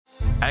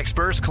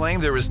Experts claim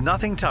there is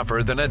nothing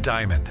tougher than a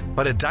diamond.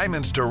 But at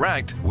Diamonds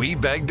Direct, we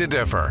beg to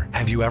differ.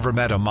 Have you ever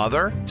met a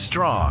mother?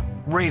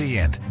 Strong,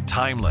 radiant,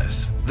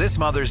 timeless. This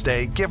Mother's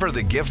Day, give her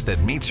the gift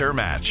that meets her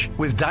match.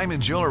 With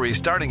diamond jewelry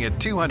starting at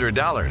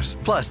 $200.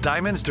 Plus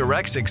Diamonds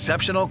Direct's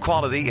exceptional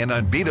quality and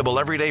unbeatable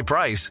everyday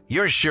price,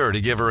 you're sure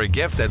to give her a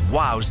gift that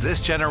wows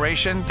this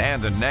generation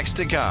and the next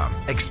to come.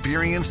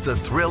 Experience the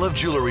thrill of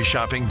jewelry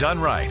shopping done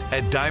right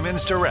at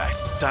Diamonds Direct.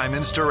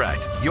 Diamonds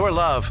Direct. Your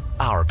love,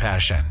 our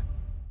passion.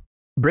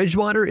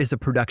 Bridgewater is a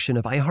production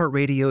of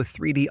iHeartRadio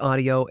 3D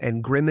Audio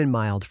and Grim and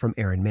Mild from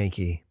Aaron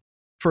Mahnke.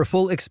 For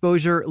full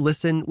exposure,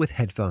 listen with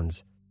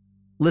headphones.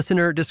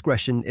 Listener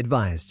discretion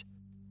advised.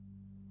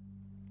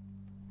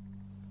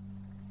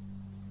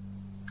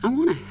 I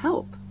want to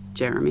help,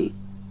 Jeremy,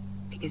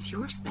 because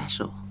you're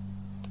special.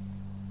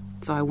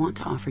 So I want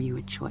to offer you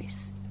a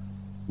choice.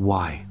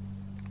 Why?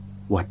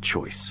 What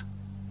choice?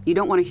 You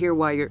don't want to hear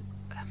why you're...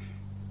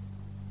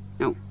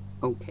 No,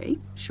 okay,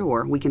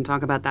 sure. We can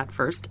talk about that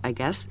first, I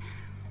guess.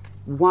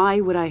 Why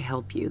would I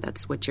help you?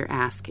 That's what you're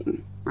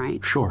asking,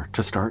 right? Sure,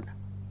 to start.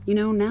 You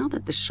know, now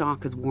that the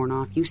shock has worn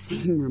off, you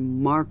seem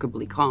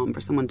remarkably calm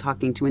for someone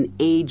talking to an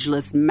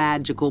ageless,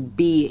 magical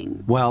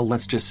being. Well,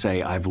 let's just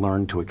say I've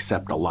learned to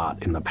accept a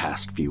lot in the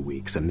past few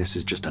weeks, and this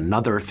is just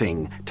another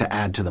thing to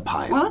add to the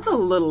pile. Well, that's a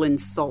little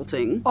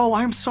insulting. Oh,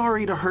 I'm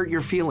sorry to hurt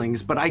your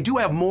feelings, but I do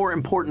have more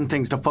important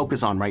things to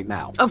focus on right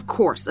now. Of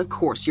course,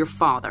 your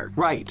father.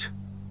 Right.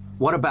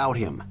 What about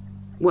him?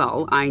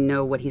 Well, I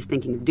know what he's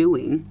thinking of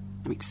doing.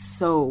 I mean,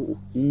 so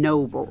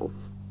noble.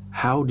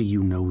 How do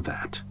you know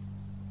that?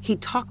 He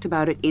talked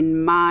about it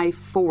in my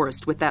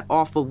forest with that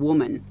awful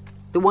woman.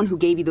 The one who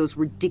gave you those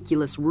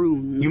ridiculous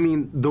runes. You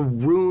mean the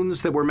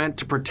runes that were meant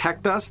to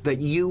protect us that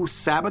you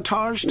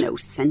sabotaged? No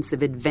sense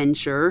of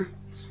adventure.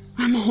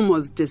 I'm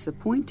almost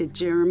disappointed,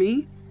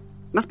 Jeremy.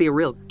 Must be a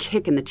real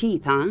kick in the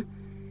teeth, huh?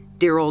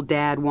 Dear old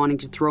Dad wanting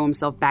to throw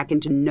himself back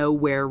into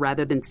nowhere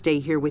rather than stay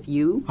here with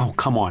you? Oh,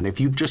 come on. If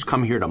you've just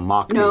come here to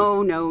mock me...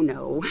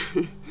 No.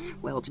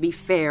 Well, to be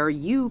fair,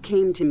 you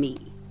came to me.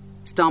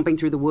 Stomping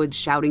through the woods,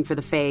 shouting for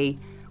the Fae.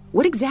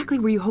 What exactly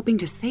were you hoping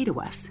to say to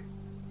us?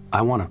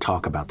 I want to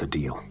talk about the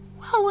deal.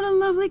 Well, what a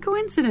lovely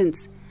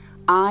coincidence.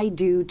 I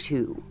do,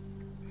 too.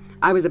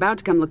 I was about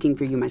to come looking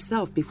for you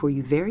myself before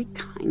you very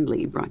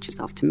kindly brought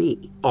yourself to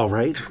me. All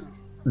right.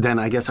 Then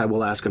I guess I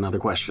will ask another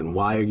question.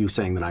 Why are you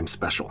saying that I'm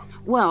special?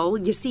 Well,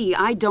 you see,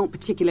 I don't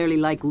particularly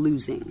like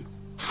losing.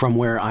 From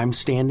where I'm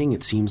standing,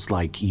 it seems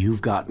like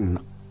you've gotten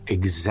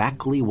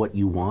exactly what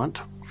you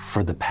want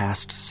for the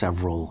past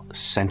several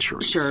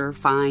centuries. Sure,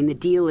 fine. The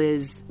deal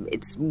is,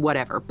 it's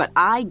whatever. But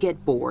I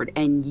get bored,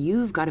 and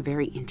you've got a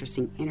very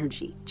interesting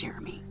energy,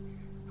 Jeremy.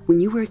 When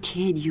you were a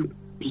kid, you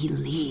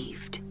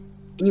believed.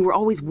 And you were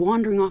always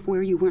wandering off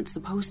where you weren't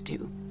supposed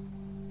to.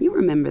 You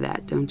remember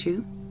that, don't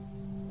you?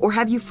 Or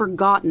have you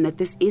forgotten that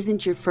this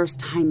isn't your first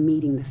time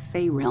meeting the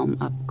Fae realm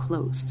up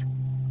close?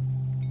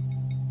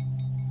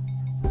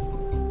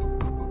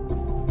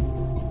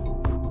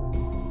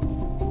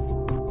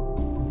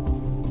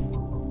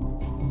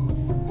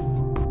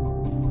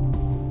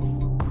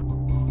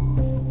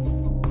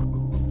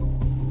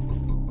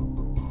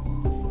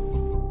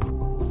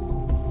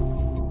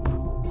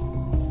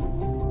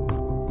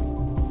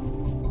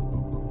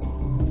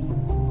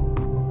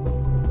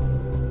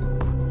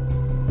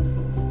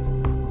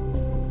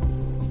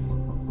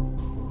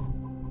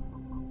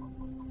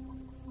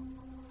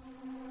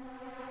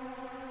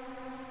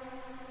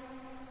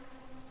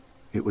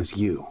 It was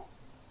you.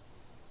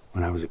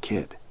 When I was a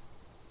kid.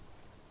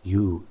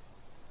 You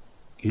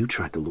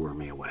tried to lure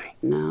me away.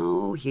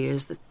 No,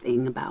 here's the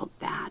thing about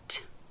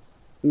that.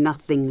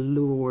 Nothing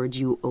lured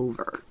you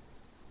over.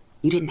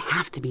 You didn't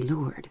have to be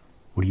lured.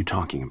 What are you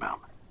talking about?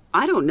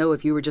 I don't know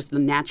if you were just a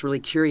naturally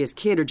curious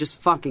kid or just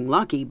fucking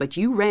lucky, but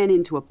you ran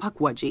into a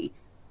puckwudgie.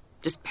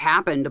 Just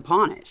happened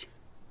upon it.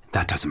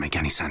 That doesn't make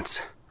any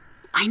sense.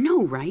 I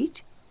know,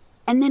 right?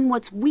 And then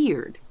what's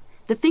weird?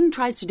 The thing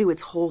tries to do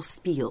its whole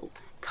spiel.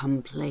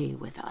 Come play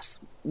with us.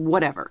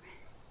 Whatever.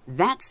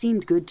 That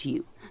seemed good to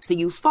you. So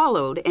you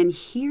followed, and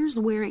here's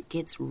where it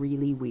gets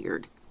really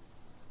weird.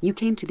 You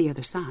came to the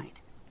other side.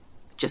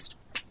 Just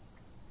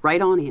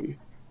right on in.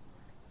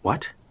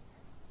 What?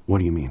 What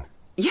do you mean?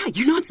 Yeah,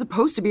 you're not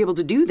supposed to be able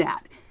to do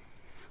that.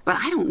 But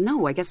I don't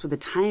know. I guess with the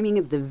timing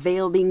of the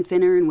veil being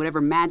thinner and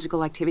whatever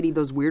magical activity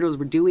those weirdos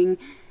were doing,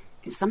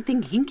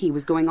 something hinky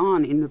was going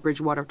on in the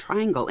Bridgewater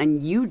Triangle,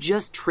 and you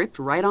just tripped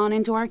right on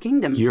into our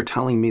kingdom. You're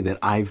telling me that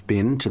I've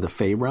been to the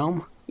Fae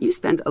realm? You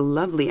spent a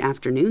lovely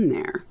afternoon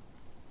there.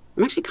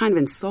 I'm actually kind of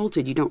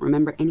insulted you don't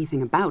remember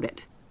anything about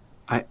it.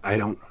 I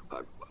don't...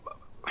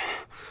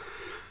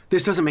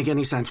 This doesn't make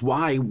any sense.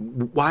 Why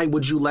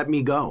would you let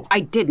me go?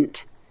 I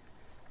didn't.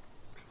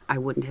 I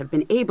wouldn't have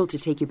been able to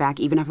take you back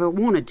even if I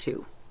wanted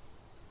to.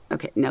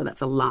 Okay, no,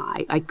 that's a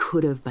lie. I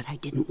could have, but I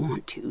didn't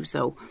want to,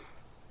 so...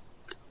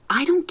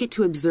 I don't get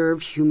to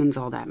observe humans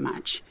all that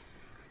much.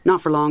 Not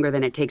for longer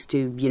than it takes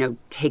to,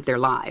 take their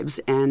lives.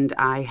 And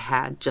I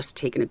had just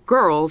taken a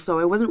girl, so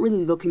I wasn't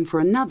really looking for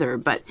another,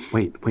 but...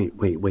 Wait.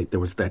 There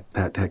was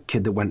that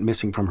kid that went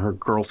missing from her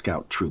Girl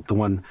Scout troop, the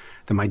one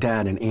that my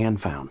dad and Anne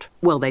found.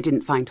 Well, they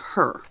didn't find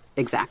her,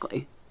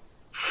 exactly.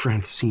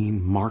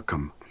 Francine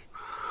Markham.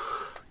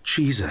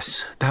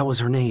 Jesus, that was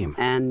her name.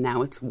 And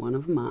now it's one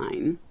of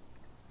mine.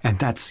 And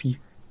that's...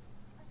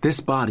 this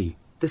body.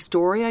 The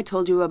story I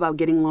told you about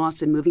getting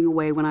lost and moving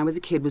away when I was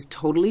a kid was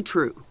totally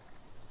true.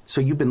 So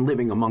you've been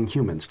living among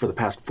humans for the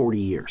past 40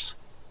 years?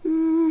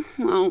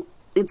 Well,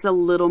 it's a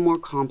little more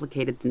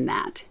complicated than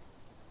that.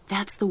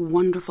 That's the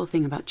wonderful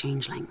thing about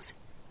changelings.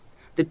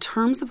 The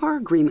terms of our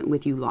agreement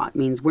with you lot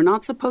means we're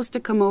not supposed to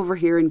come over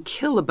here and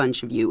kill a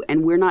bunch of you,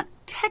 and we're not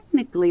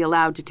technically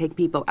allowed to take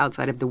people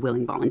outside of the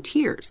willing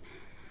volunteers.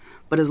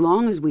 But as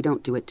long as we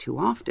don't do it too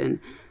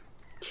often,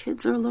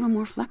 kids are a little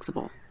more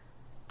flexible.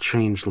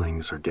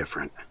 Changelings are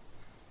different.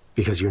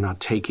 Because you're not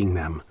taking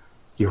them,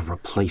 you're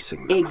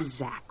replacing them.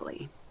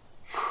 Exactly.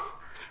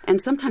 And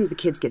sometimes the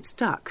kids get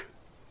stuck.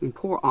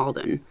 Poor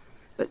Alden.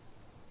 But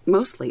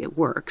mostly it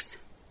works.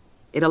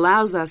 It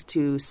allows us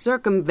to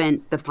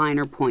circumvent the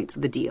finer points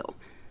of the deal.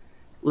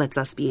 Lets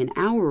us be in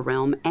our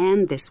realm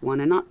and this one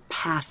and not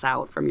pass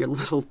out from your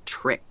little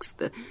tricks,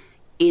 the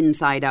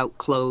inside-out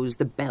clothes,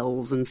 the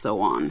bells, and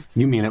so on.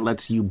 You mean it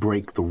lets you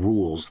break the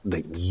rules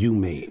that you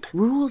made?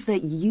 Rules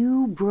that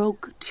you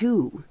broke,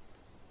 too.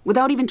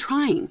 Without even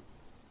trying.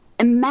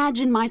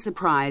 Imagine my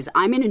surprise.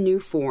 I'm in a new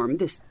form,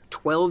 this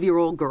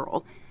 12-year-old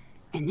girl,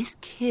 and this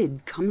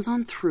kid comes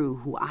on through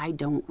who I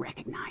don't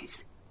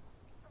recognize.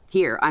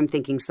 Here, I'm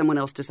thinking someone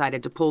else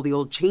decided to pull the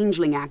old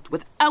changeling act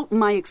without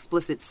my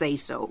explicit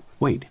say-so.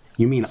 Wait,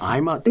 you mean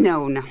I'm a...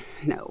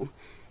 No.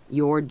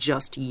 You're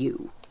just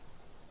you.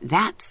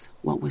 That's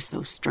what was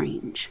so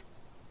strange.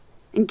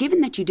 And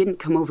given that you didn't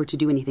come over to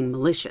do anything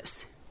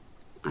malicious,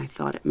 I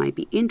thought it might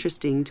be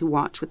interesting to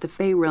watch what the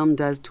Fey Realm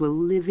does to a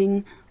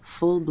living,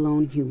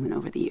 full-blown human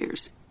over the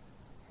years.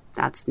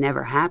 That's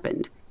never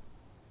happened.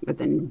 But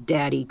then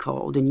Daddy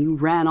called and you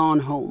ran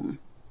on home.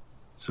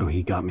 So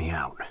he got me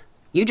out.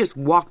 You just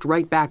walked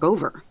right back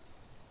over.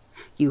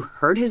 You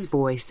heard his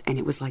voice and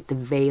it was like the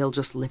veil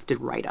just lifted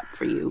right up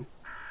for you.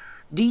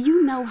 Do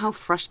you know how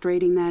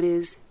frustrating that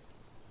is?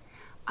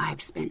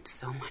 I've spent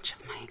so much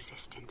of my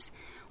existence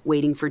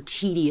waiting for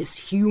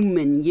tedious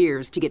human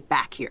years to get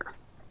back here.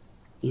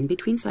 In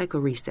between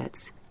cycle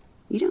resets,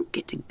 you don't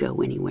get to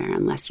go anywhere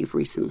unless you've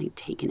recently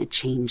taken a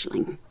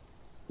changeling,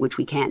 which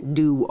we can't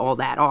do all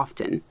that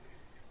often.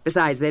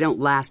 Besides, they don't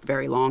last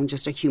very long,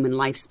 just a human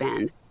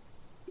lifespan.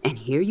 And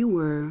here you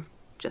were,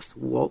 just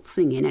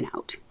waltzing in and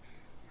out.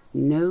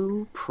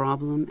 No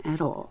problem at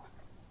all.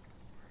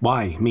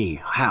 Why me?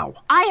 How?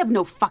 I have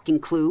no fucking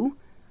clue.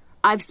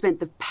 I've spent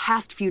the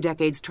past few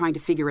decades trying to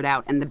figure it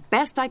out, and the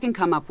best I can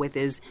come up with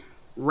is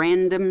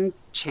random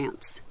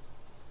chance.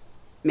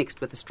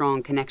 Mixed with a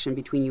strong connection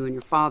between you and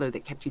your father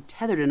that kept you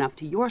tethered enough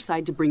to your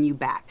side to bring you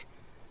back.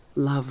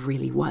 Love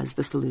really was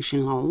the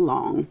solution all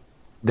along.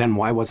 Then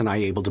why wasn't I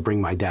able to bring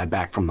my dad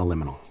back from the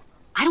liminal?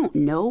 I don't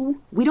know.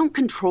 We don't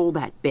control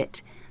that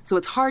bit, so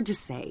it's hard to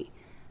say.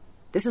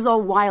 This is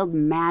all wild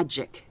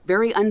magic,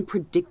 very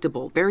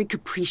unpredictable, very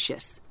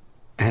capricious.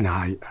 And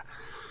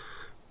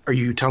are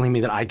you telling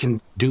me that I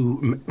can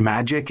do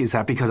magic? Is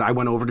that because I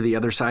went over to the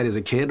other side as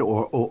a kid,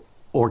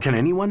 or can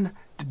anyone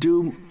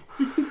do...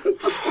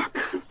 Fuck.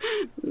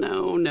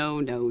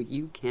 No,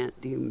 you can't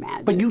do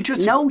magic. But you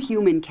just... No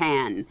human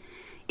can.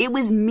 It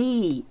was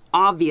me,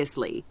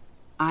 obviously.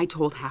 I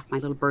told half my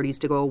little birdies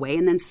to go away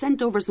and then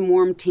sent over some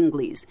warm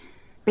tinglies,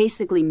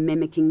 basically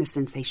mimicking the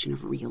sensation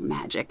of real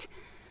magic.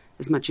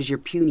 As much as your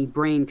puny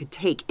brain could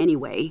take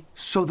anyway.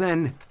 So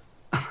then,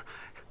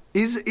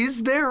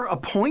 is there a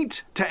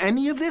point to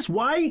any of this?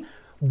 Why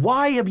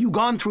have you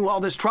gone through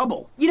all this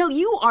trouble?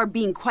 You are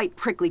being quite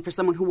prickly for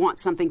someone who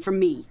wants something from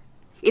me.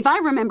 If I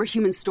remember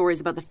human stories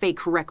about the Fae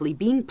correctly,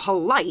 being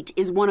polite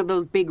is one of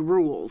those big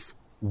rules.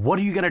 What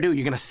are you gonna do?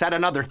 You gonna set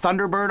another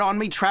Thunderbird on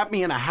me, trap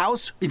me in a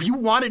house? If you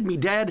wanted me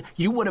dead,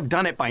 you would have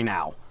done it by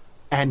now.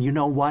 And you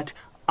know what?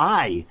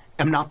 I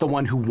am not the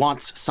one who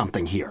wants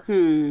something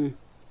here.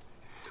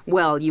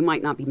 Well, you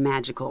might not be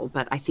magical,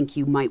 but I think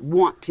you might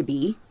want to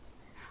be.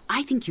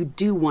 I think you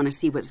do want to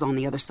see what's on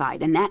the other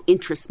side, and that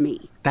interests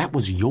me. That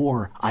was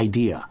your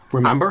idea,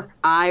 remember?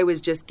 I was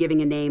just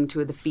giving a name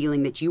to the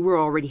feeling that you were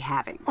already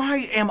having.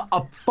 I am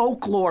a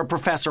folklore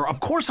professor. Of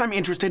course I'm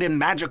interested in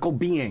magical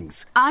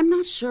beings. I'm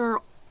not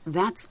sure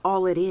that's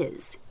all it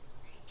is.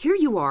 Here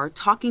you are,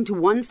 talking to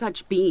one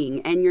such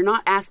being, and you're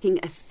not asking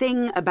a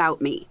thing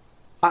about me.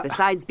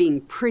 Besides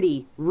being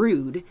pretty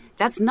rude,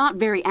 that's not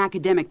very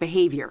academic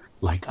behavior.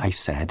 Like I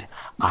said,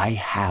 I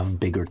have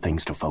bigger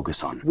things to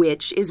focus on.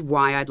 Which is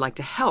why I'd like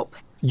to help.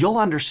 You'll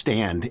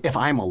understand if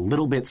I'm a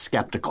little bit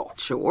skeptical.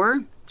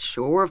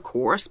 Sure, of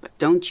course, but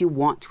don't you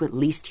want to at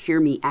least hear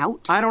me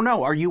out? I don't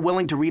know. Are you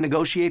willing to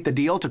renegotiate the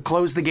deal, to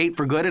close the gate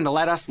for good, and to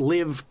let us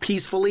live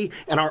peacefully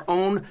in our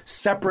own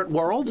separate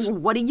worlds?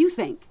 What do you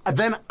think?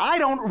 Then I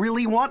don't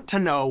really want to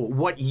know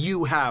what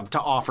you have to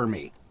offer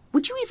me.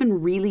 Would you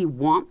even really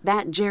want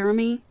that,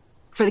 Jeremy?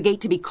 For the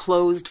gate to be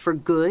closed for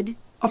good?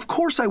 Of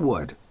course I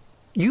would.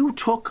 You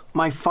took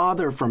my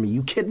father from me.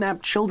 You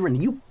kidnapped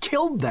children. You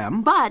killed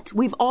them. But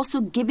we've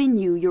also given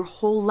you your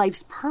whole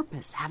life's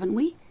purpose, haven't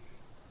we?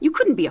 You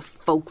couldn't be a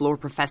folklore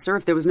professor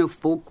if there was no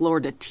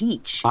folklore to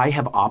teach. I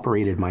have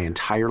operated my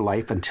entire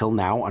life until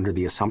now under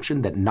the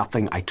assumption that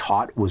nothing I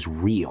taught was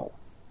real.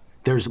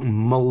 There's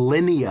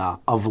millennia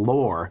of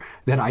lore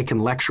that I can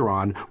lecture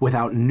on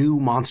without new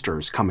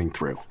monsters coming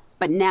through.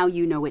 But now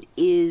you know it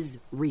is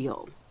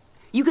real.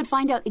 You could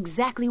find out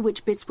exactly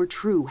which bits were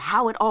true,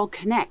 how it all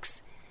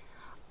connects.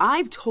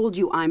 I've told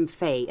you I'm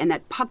Fae and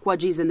that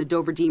Pukwudgies and the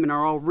Dover Demon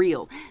are all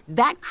real.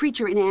 That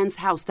creature in Anne's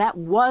house, that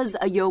was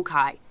a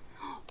yokai.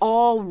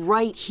 All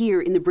right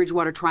here in the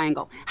Bridgewater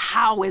Triangle.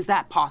 How is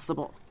that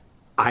possible?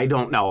 I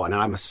don't know, and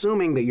I'm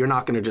assuming that you're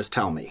not going to just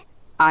tell me.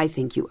 I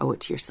think you owe it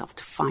to yourself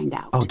to find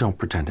out. Oh, don't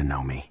pretend to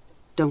know me.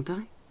 Don't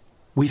I?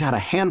 We've had a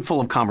handful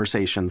of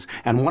conversations,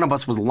 and one of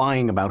us was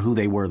lying about who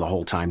they were the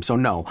whole time, so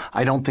no,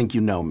 I don't think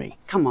you know me.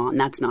 Come on,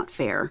 that's not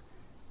fair.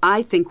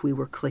 I think we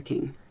were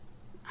clicking.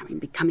 I mean,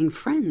 becoming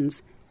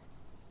friends,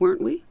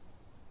 weren't we?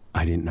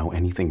 I didn't know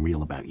anything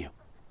real about you.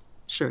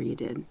 Sure you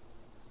did.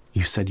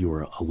 You said you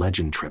were a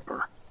legend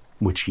tripper,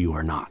 which you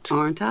are not.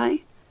 Aren't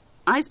I?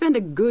 I spend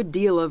a good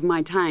deal of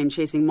my time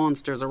chasing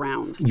monsters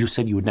around. You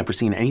said you had never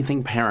seen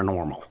anything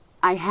paranormal.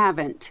 I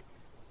haven't.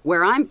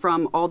 Where I'm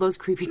from, all those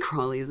creepy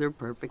crawlies are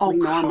perfectly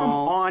normal. Come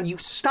on. You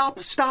stop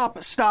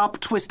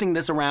twisting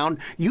this around.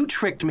 You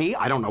tricked me.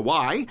 I don't know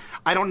why.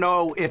 I don't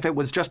know if it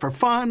was just for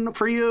fun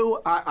for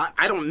you.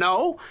 I don't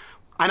know.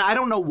 And I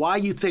don't know why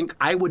you think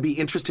I would be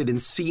interested in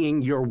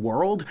seeing your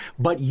world,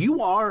 but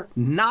you are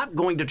not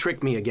going to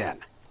trick me again.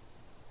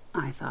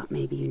 I thought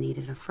maybe you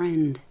needed a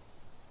friend.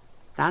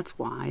 That's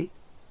why.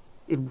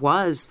 It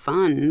was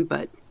fun,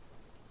 but,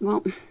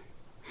 well,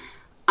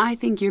 I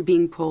think you're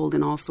being pulled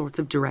in all sorts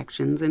of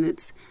directions, and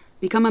it's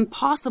become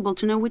impossible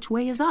to know which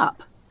way is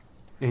up.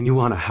 And you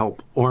want to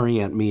help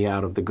orient me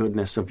out of the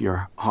goodness of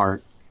your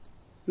heart.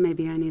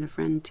 Maybe I need a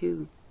friend,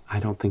 too. I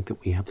don't think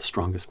that we have the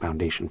strongest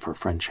foundation for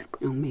friendship.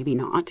 Oh, maybe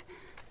not.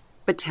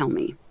 But tell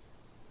me,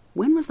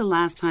 when was the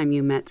last time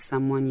you met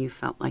someone you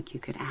felt like you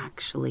could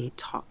actually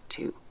talk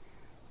to?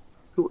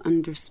 Who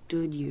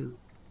understood you?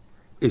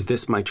 Is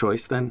this my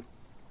choice, then?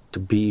 To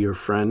be your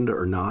friend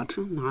or not?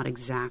 Well, not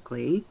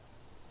exactly.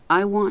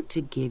 I want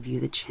to give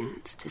you the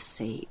chance to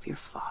save your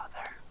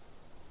father.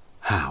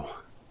 How?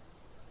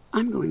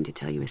 I'm going to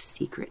tell you a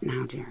secret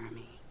now,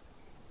 Jeremy.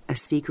 A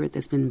secret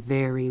that's been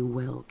very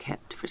well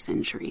kept for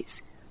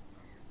centuries.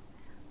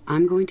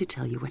 I'm going to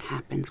tell you what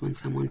happens when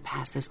someone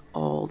passes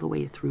all the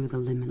way through the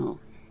liminal,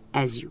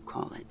 as you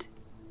call it.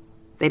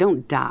 They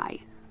don't die.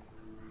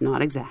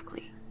 Not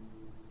exactly.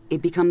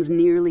 It becomes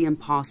nearly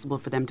impossible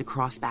for them to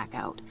cross back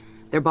out.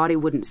 Their body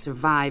wouldn't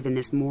survive in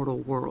this mortal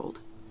world.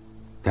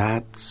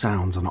 That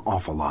sounds an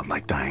awful lot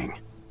like dying.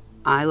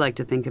 I like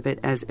to think of it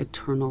as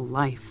eternal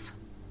life.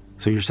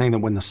 So you're saying that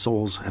when the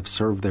souls have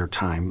served their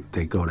time,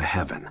 they go to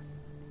heaven?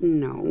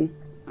 No.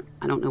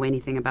 I don't know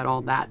anything about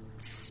all that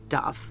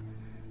stuff.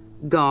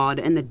 God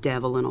and the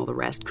devil and all the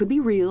rest could be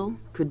real,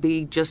 could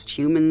be just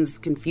humans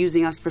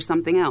confusing us for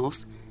something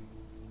else.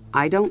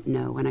 I don't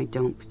know, and I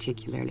don't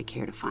particularly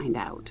care to find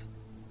out.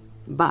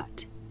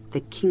 But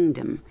the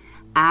kingdom,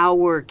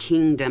 our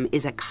kingdom,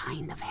 is a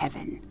kind of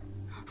heaven,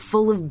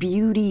 full of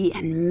beauty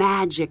and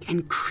magic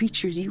and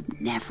creatures you've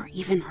never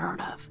even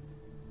heard of.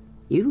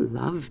 You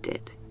loved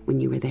it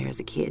when you were there as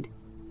a kid,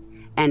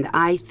 and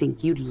I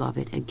think you'd love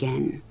it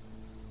again.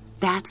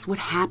 That's what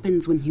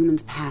happens when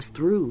humans pass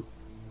through.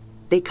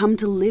 They come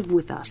to live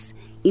with us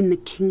in the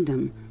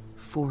kingdom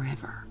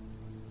forever.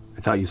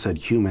 I thought you said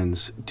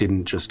humans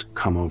didn't just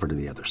come over to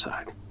the other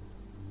side.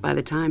 By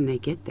the time they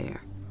get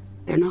there,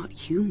 they're not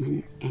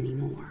human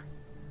anymore.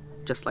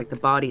 Just like the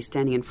body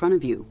standing in front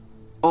of you,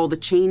 all the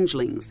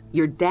changelings,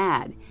 your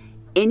dad,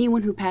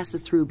 anyone who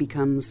passes through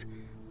becomes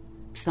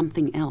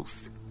something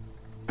else.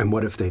 And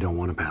what if they don't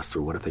want to pass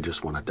through? What if they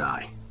just want to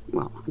die?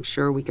 Well, I'm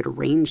sure we could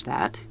arrange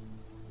that.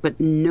 But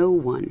no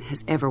one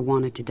has ever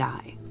wanted to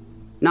die.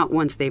 Not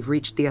once they've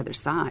reached the other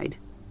side.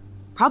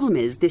 Problem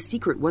is, this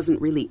secret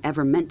wasn't really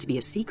ever meant to be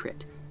a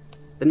secret.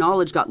 The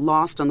knowledge got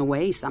lost on the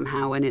way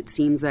somehow, and it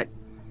seems that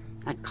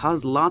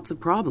caused lots of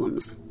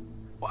problems.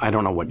 I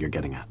don't know what you're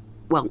getting at.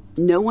 Well,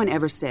 no one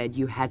ever said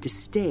you had to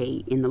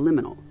stay in the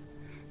liminal.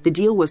 The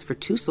deal was for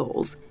two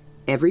souls,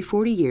 every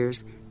 40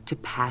 years, to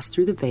pass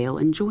through the veil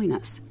and join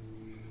us.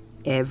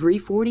 Every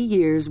 40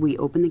 years, we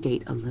open the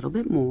gate a little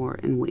bit more,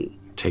 and we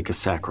take a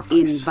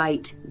sacrifice.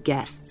 Invite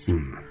guests.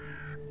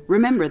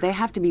 Remember, they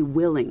have to be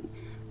willing,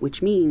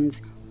 which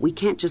means we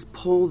can't just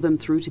pull them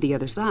through to the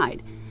other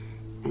side.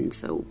 And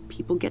so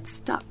people get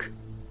stuck.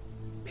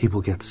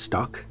 People get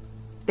stuck?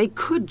 They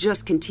could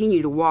just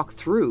continue to walk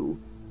through,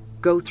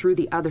 go through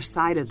the other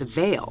side of the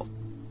veil.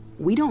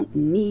 We don't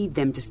need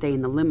them to stay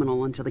in the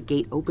liminal until the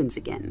gate opens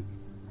again.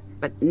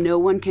 But no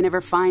one can ever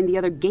find the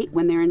other gate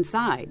when they're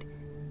inside.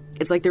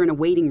 It's like they're in a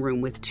waiting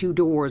room with two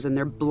doors and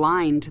they're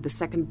blind to the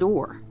second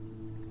door.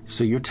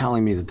 So you're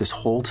telling me that this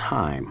whole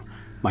time,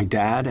 My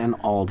dad and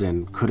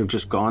Alden could have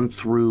just gone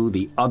through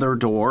the other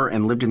door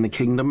and lived in the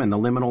kingdom, and the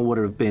liminal would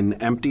have been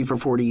empty for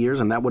 40 years,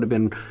 and that would have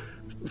been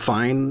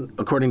fine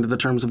according to the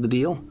terms of the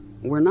deal?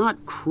 We're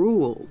not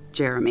cruel,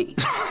 Jeremy.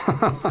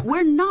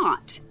 We're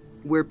not.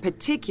 We're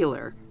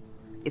particular.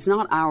 It's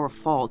not our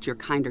fault you're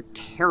kind of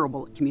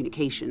terrible at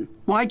communication.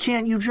 Why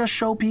can't you just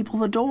show people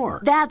the door?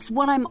 That's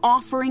what I'm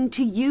offering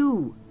to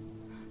you.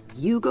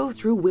 You go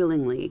through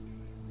willingly,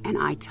 and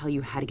I tell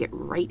you how to get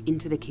right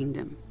into the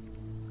kingdom.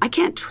 I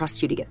can't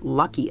trust you to get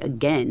lucky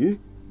again.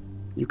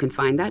 You can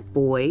find that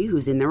boy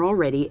who's in there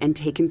already and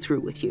take him through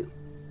with you.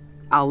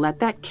 I'll let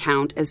that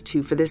count as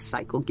 2 for this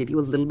cycle, give you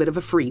a little bit of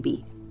a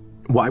freebie.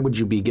 Why would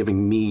you be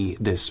giving me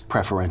this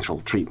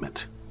preferential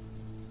treatment?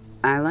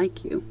 I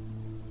like you.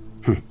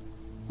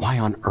 Why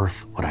on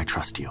earth would I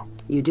trust you?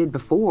 You did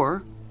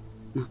before.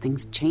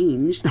 Nothing's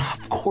changed.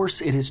 Of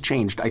course it has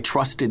changed. I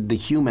trusted the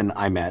human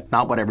I met,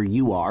 not whatever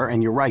you are,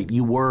 and you're right,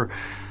 you were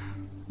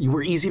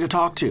easy to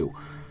talk to.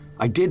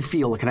 I did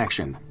feel a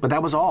connection, but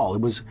that was all.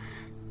 It was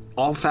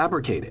all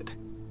fabricated.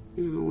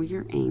 Oh,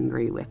 you're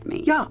angry with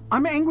me. Yeah,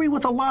 I'm angry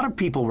with a lot of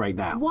people right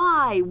now.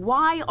 Why?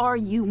 Why are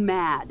you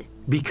mad?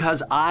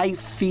 Because I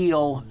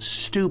feel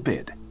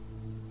stupid.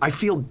 I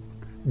feel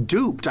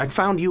duped. I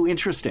found you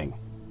interesting.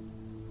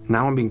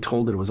 Now I'm being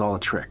told that it was all a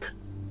trick.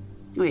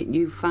 Wait,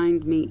 you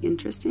find me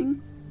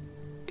interesting?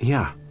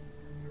 Yeah,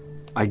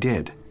 I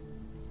did.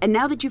 And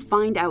now that you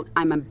find out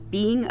I'm a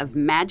being of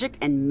magic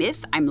and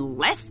myth, I'm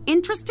less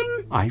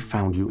interesting? I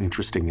found you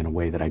interesting in a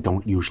way that I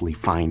don't usually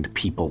find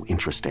people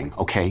interesting,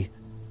 okay?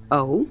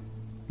 Oh?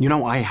 You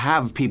know, I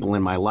have people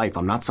in my life.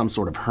 I'm not some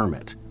sort of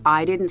hermit.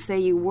 I didn't say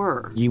you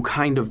were. You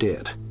kind of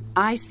did.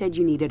 I said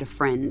you needed a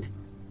friend.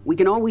 We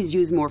can always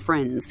use more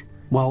friends.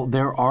 Well,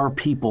 there are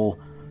people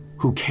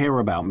who care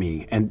about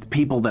me and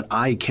people that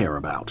I care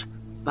about.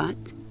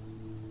 But?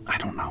 I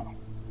don't know.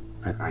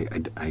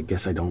 I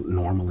guess I don't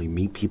normally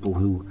meet people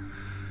who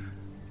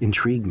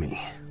intrigue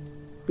me.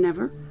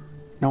 Never?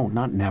 No,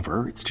 not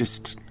never. It's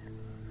just...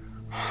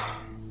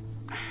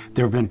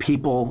 There have been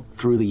people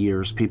through the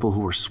years, people who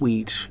were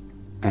sweet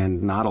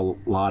and not a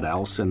lot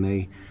else, and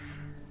they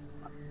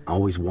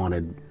always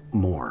wanted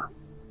more.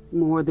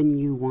 More than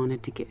you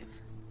wanted to give.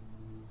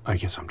 I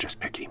guess I'm just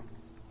picky.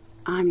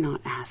 I'm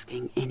not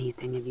asking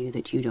anything of you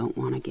that you don't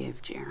want to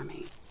give,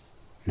 Jeremy.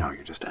 No,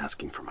 you're just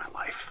asking for my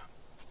life.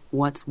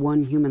 What's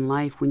one human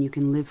life when you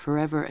can live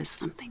forever as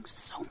something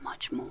so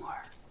much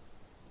more?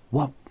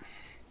 What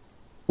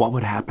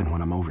would happen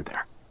when I'm over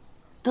there?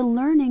 The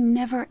learning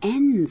never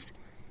ends.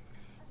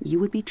 You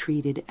would be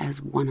treated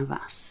as one of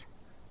us.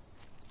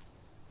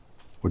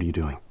 What are you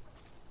doing?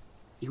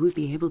 You would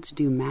be able to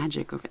do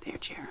magic over there,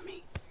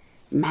 Jeremy.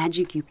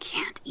 Magic you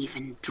can't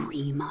even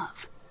dream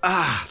of.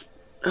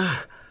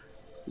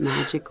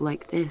 Magic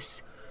like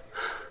this.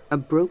 A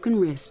broken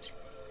wrist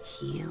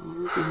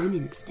healed in an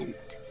instant.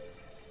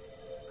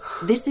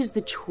 This is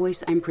the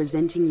choice I'm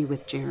presenting you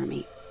with,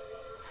 Jeremy.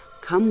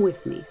 Come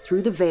with me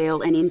through the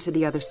veil and into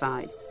the other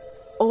side.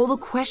 All the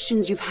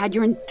questions you've had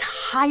your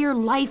entire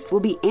life will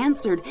be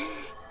answered,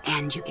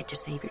 and you get to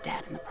save your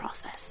dad in the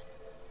process.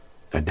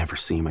 I'd never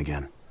see him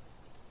again.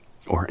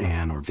 Or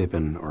Anne, or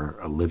Vipin, or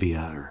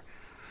Olivia, or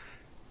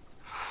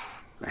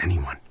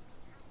anyone.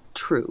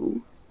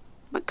 True.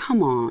 But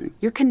come on,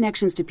 your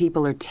connections to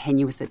people are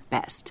tenuous at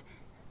best.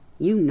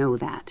 You know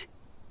that.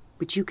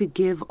 But you could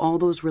give all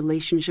those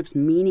relationships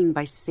meaning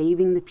by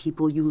saving the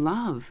people you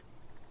love.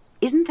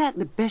 Isn't that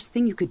the best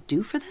thing you could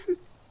do for them?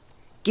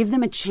 Give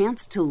them a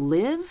chance to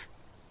live?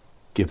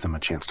 Give them a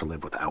chance to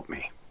live without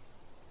me.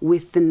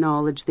 With the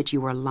knowledge that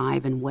you are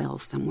alive and well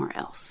somewhere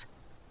else.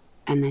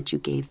 And that you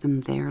gave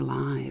them their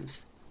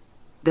lives.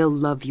 They'll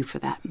love you for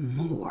that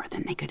more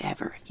than they could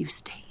ever if you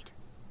stayed.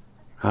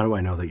 How do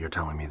I know that you're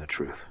telling me the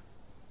truth?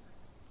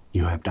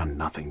 You have done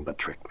nothing but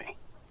trick me.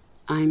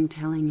 I'm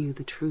telling you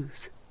the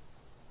truth.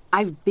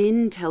 I've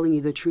been telling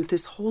you the truth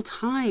this whole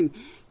time.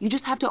 You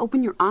just have to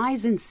open your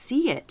eyes and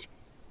see it.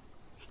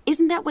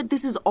 Isn't that what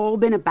this has all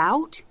been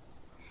about?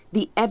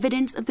 The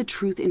evidence of the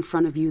truth in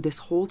front of you this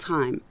whole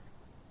time.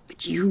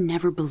 But you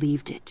never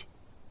believed it.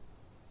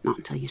 Not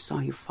until you saw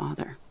your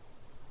father.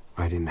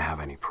 I didn't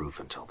have any proof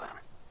until then.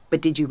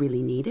 But did you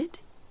really need it?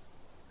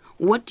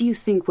 What do you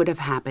think would have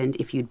happened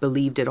if you'd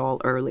believed it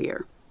all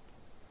earlier?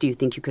 Do you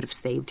think you could have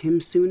saved him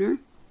sooner?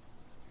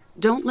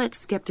 Don't let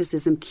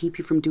skepticism keep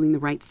you from doing the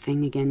right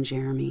thing again,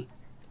 Jeremy.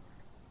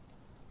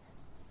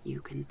 You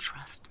can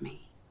trust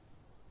me.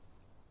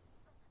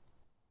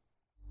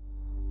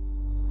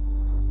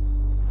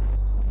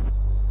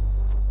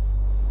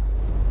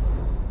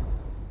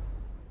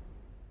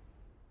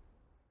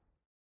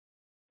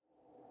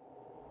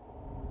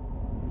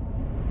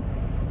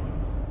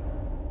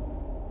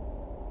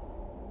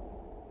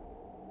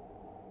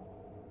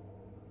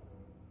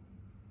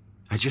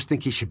 I just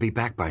think he should be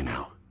back by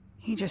now.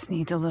 He just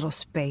needs a little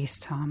space,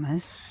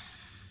 Thomas.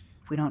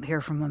 If we don't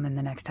hear from him in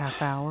the next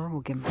half hour,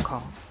 we'll give him a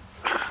call.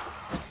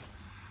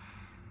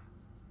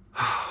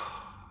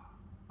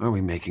 Are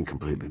we making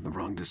completely the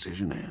wrong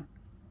decision, Anne?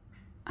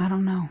 I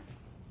don't know.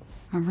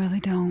 I really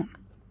don't.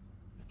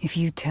 If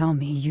you tell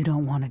me you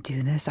don't want to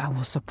do this, I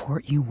will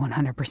support you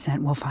 100%.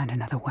 We'll find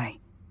another way.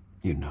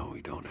 You know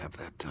we don't have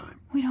that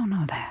time. We don't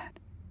know that.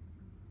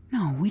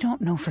 No, we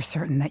don't know for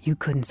certain that you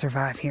couldn't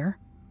survive here.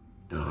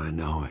 No, I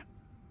know it.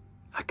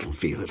 I can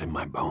feel it in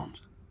my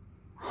bones.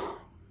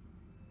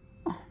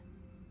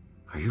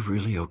 Are you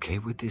really okay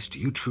with this? Do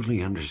you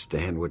truly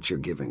understand what you're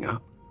giving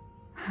up?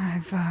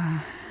 I've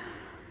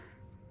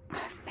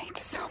made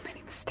so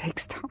many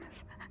mistakes,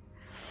 Thomas.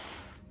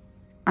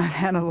 I've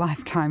had a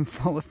lifetime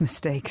full of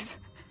mistakes.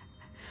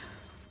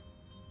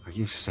 Are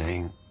you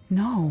saying...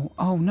 No.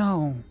 Oh,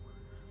 no.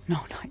 No,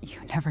 not you.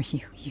 Never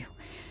you.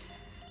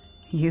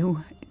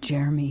 You,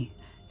 Jeremy,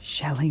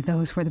 Shelley,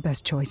 those were the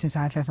best choices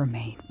I've ever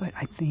made. But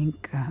I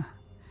think,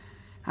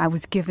 I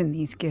was given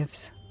these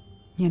gifts,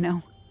 you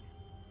know?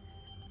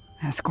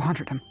 I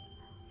squandered them.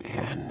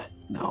 Anne,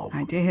 no.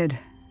 I did,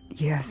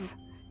 yes.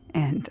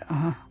 And,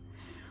 I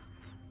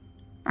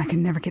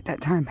can never get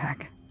that time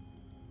back.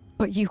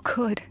 But you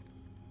could.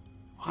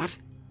 What?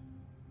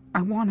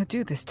 I want to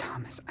do this,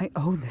 Thomas. I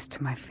owe this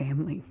to my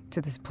family,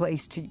 to this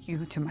place, to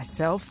you, to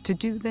myself, to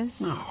do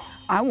this. No.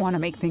 I want to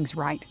make things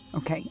right,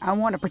 okay? I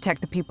want to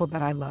protect the people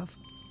that I love.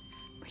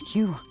 But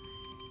you,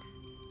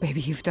 baby,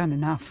 you've done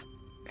enough.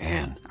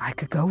 Anne. I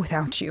could go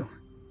without you,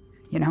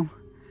 you know?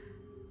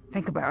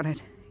 Think about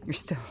it. You're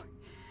still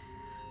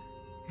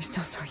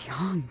so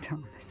young,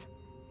 Thomas.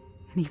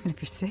 And even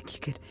if you're sick, you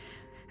could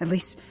at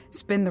least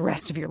spend the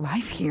rest of your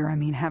life here. I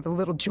mean, have a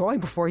little joy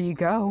before you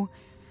go.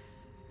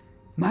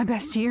 My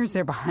best years,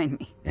 they're behind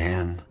me.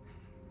 Anne,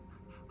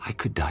 I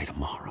could die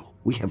tomorrow.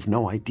 We have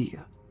no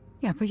idea.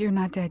 Yeah, but you're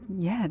not dead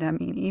yet. I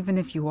mean, even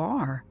if you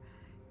are,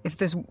 if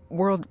this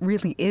world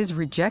really is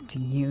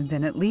rejecting you,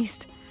 then at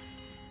least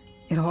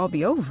it'll all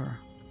be over,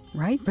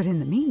 right? But in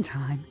the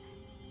meantime,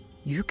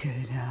 you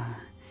could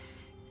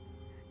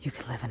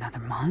live another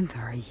month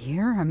or a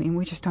year. I mean,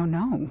 we just don't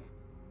know.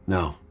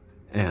 No,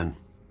 Anne,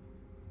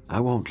 I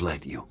won't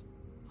let you.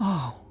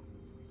 Oh,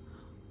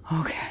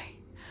 okay.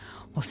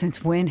 Well,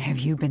 since when have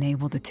you been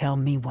able to tell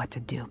me what to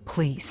do?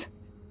 Please.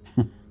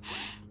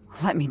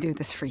 Let me do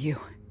this for you.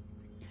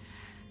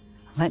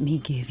 Let me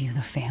give you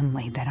the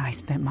family that I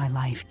spent my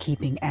life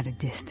keeping at a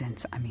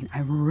distance. I mean,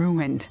 I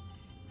ruined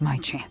my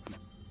chance.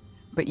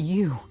 But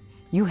you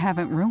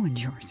haven't ruined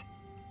yours.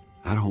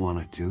 I don't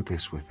want to do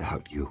this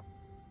without you.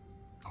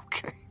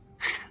 Okay?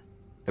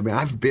 I mean,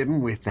 I've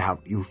been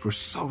without you for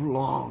so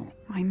long.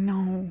 I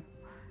know,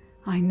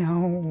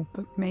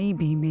 but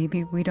maybe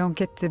we don't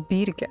get to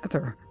be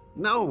together.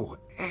 No,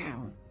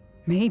 Anne.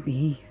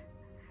 Maybe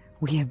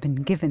we have been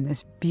given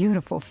this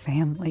beautiful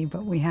family,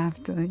 but we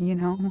have to,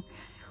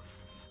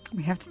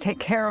 we have to take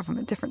care of them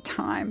at different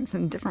times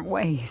and different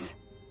ways.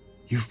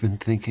 You've been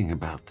thinking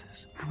about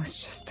this. I was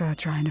just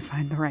trying to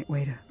find the right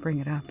way to bring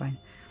it up.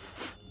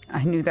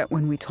 I knew that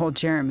when we told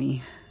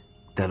Jeremy...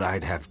 that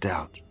I'd have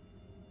doubt.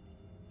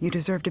 You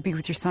deserve to be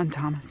with your son,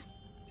 Thomas.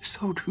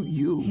 So do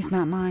you. He's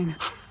not mine.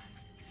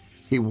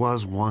 He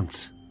was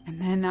once. And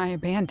then I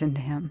abandoned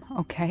him,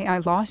 okay? I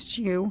lost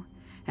you,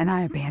 and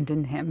I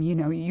abandoned him. You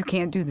know, you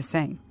can't do the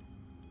same.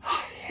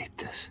 I hate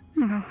this.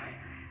 No,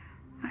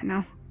 I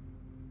know.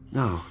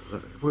 No,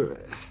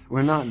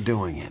 we're not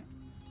doing it.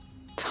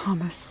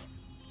 Thomas.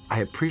 I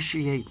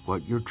appreciate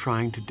what you're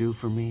trying to do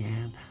for me,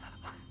 Anne.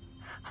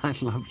 I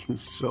love you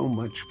so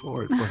much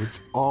for it, but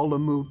it's all a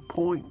moot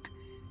point.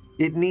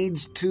 It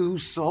needs two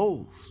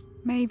souls.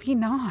 Maybe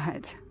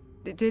not.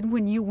 It did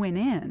when you went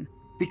in.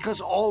 Because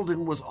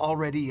Alden was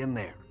already in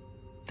there.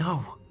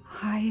 No.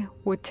 I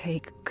would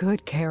take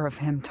good care of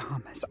him,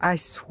 Thomas. I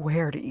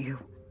swear to you.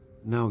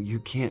 No, you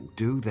can't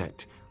do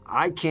that.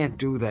 I can't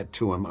do that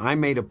to him. I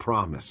made a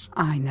promise.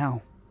 I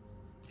know.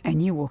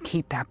 And you will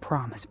keep that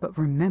promise. But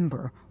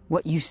remember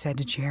what you said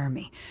to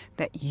Jeremy,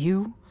 that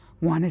you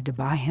wanted to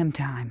buy him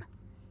time.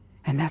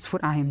 And that's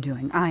what I am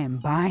doing. I am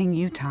buying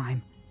you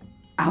time.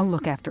 I'll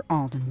look after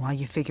Alden while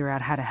you figure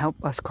out how to help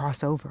us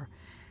cross over.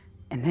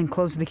 And then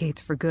close the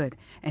gates for good.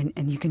 And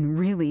you can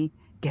really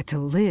get to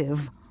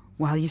live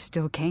while you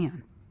still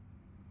can.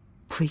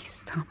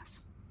 Please, Thomas.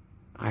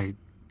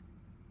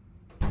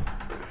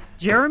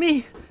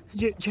 Jeremy?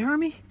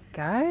 Jeremy?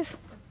 Guys?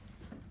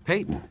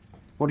 Peyton,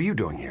 what are you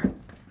doing here?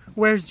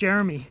 Where's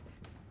Jeremy?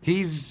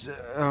 He's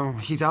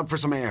out for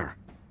some air.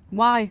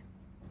 Why?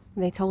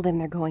 They told him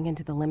they're going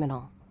into the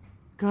liminal.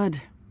 Good.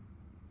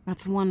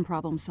 That's one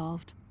problem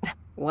solved.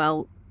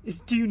 Well...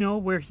 Do you know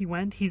where he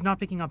went? He's not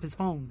picking up his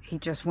phone. He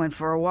just went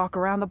for a walk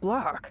around the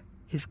block.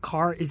 His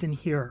car isn't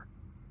here.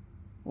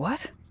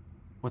 What?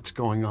 What's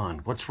going on?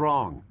 What's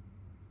wrong?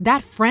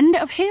 That friend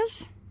of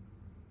his?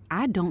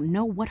 I don't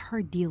know what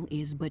her deal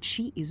is, but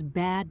she is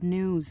bad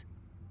news.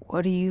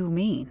 What do you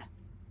mean?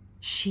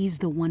 She's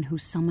the one who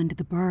summoned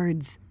the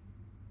birds.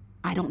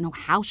 I don't know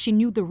how she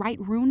knew the right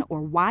rune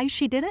or why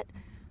she did it,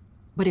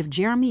 but if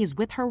Jeremy is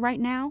with her right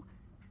now,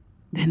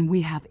 then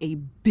we have a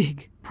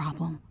big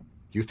problem.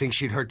 You think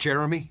she'd hurt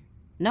Jeremy?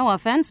 No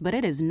offense, but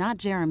it is not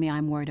Jeremy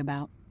I'm worried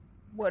about.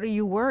 What are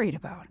you worried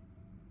about?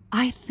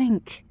 I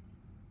think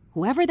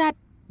whoever that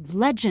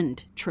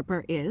legend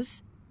tripper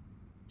is,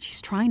 she's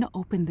trying to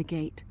open the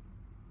gate.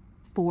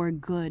 for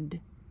good.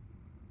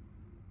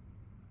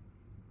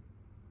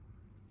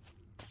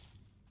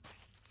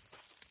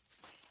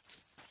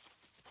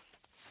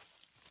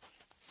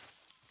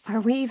 Are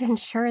we even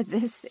sure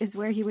this is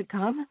where he would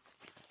come?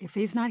 If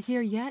he's not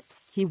here yet,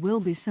 he will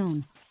be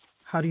soon.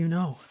 How do you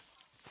know?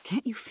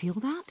 Can't you feel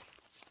that?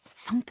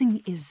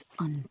 Something is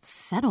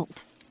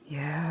unsettled.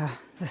 Yeah,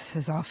 this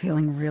is all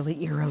feeling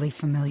really eerily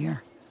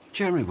familiar.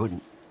 Jeremy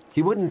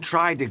wouldn't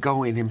try to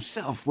go in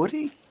himself, would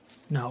he?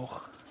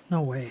 No.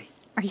 No way.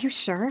 Are you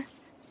sure?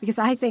 Because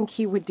I think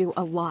he would do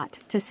a lot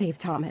to save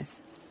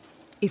Thomas.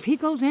 If he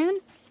goes in,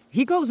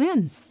 he goes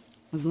in.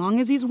 As long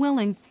as he's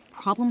willing,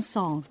 problem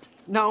solved.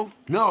 No,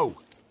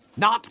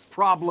 not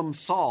problem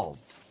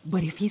solved.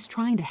 But if he's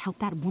trying to help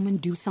that woman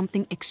do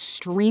something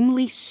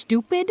extremely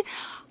stupid,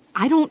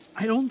 I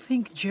don't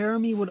think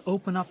Jeremy would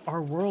open up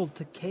our world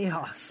to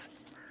chaos.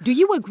 Do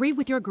you agree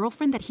with your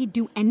girlfriend that he'd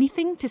do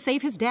anything to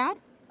save his dad?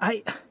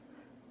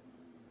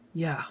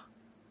 Yeah.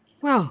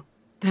 Well,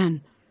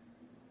 then,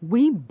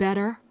 we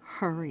better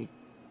hurry.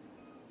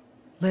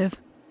 Liv?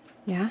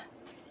 Yeah?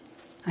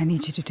 I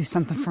need you to do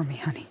something for me,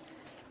 honey.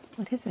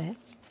 What is it?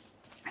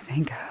 I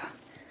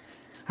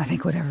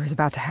think whatever is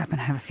about to happen,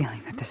 I have a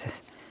feeling that this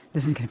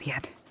is going to be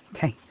it,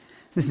 okay?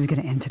 This is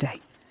going to end today.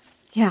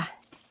 Yeah.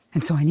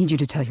 And so I need you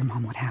to tell your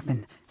mom what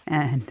happened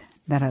and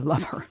that I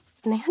love her.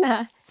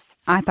 Nana.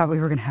 I thought we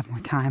were going to have more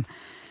time,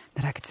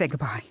 that I could say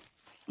goodbye.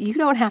 You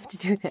don't have to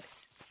do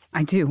this.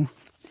 I do.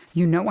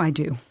 You know I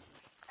do.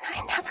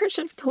 I never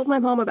should have told my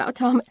mom about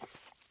Thomas.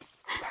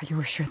 I thought you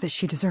were sure that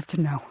she deserved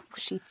to know.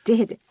 She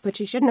did, but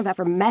she shouldn't have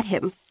ever met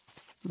him.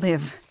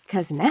 Liv.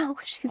 Because now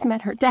she's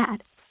met her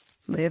dad.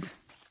 Liv,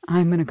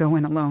 I'm going to go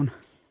in alone.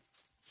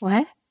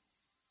 What?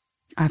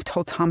 I've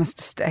told Thomas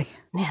to stay.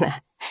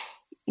 Nana.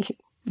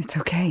 It's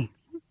okay,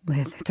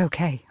 Liv. It's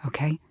okay,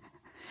 okay?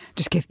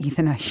 Just give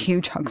Ethan a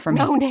huge hug for me.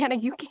 No, Nana,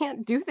 you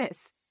can't do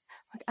this.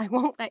 Look, I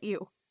won't let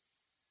you.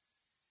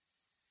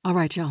 All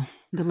right, Joe.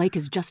 The lake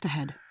is just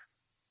ahead.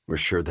 We're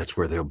sure that's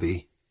where they'll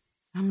be?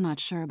 I'm not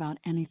sure about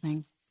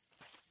anything.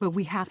 But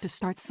we have to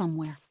start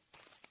somewhere.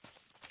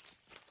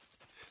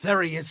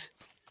 There he is.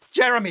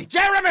 Jeremy!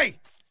 Jeremy!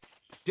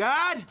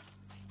 Dad?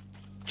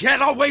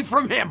 Get away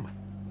from him!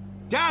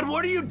 Dad,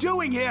 what are you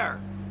doing here?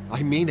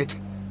 I mean it.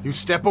 You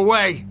step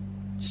away.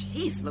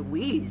 Jeez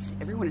Louise,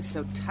 everyone is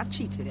so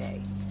touchy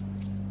today.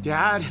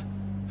 Dad,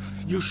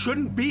 you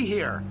shouldn't be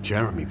here.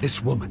 Jeremy,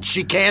 this woman,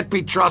 she can't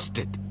be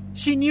trusted.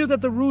 She knew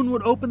that the rune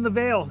would open the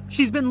veil.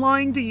 She's been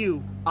lying to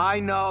you. I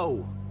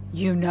know.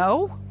 You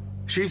know?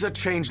 She's a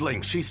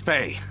changeling. She's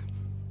Faye.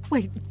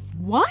 Wait,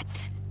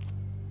 what?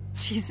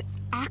 She's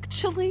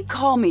actually...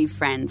 Call me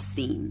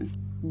Francine.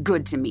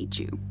 Good to meet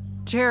you.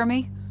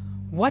 Jeremy,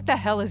 what the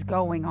hell is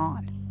going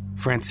on?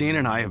 Francine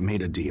and I have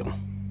made a deal.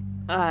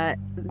 No.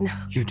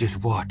 You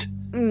did what?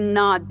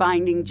 Not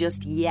binding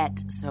just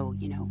yet, so,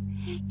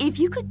 if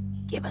you could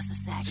give us a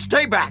sec.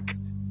 Stay back!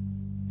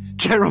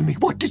 Jeremy,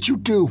 what did you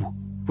do?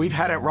 We've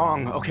had it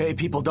wrong, okay?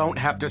 People don't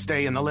have to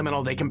stay in the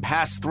liminal. They can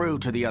pass through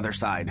to the other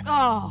side.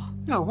 Oh.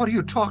 No, what are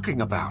you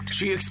talking about?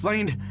 She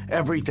explained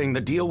everything.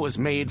 The deal was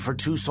made for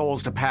two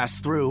souls to pass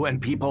through,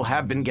 and people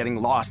have been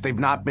getting lost. They've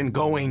not been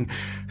going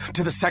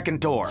to the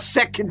second door.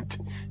 Second?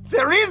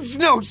 There is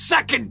no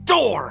second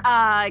door!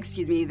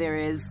 Excuse me, there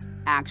is,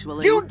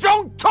 actually. You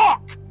don't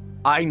talk!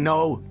 I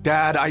know,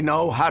 Dad, I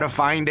know how to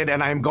find it,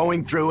 and I'm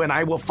going through, and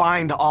I will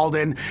find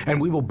Alden, and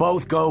we will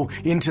both go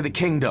into the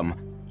kingdom.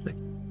 The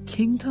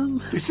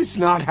kingdom? This is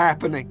not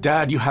happening.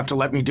 Dad, you have to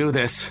let me do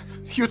this.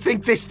 You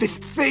think this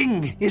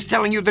thing is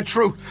telling you the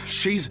truth?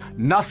 She's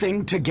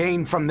nothing to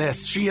gain from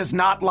this. She is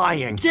not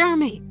lying.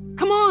 Jeremy,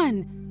 come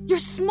on. You're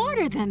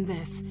smarter than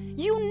this.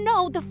 You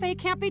know the Fae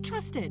can't be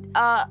trusted.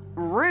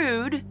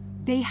 Rude.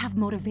 They have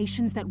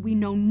motivations that we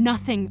know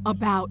nothing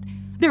about.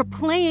 They're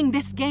playing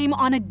this game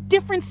on a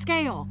different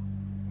scale.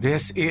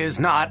 This is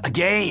not a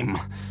game.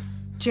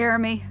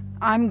 Jeremy,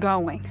 I'm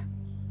going.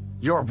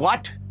 You're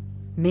what?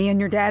 Me and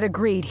your dad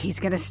agreed he's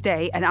gonna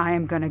stay, and I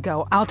am gonna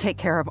go. I'll take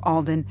care of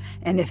Alden,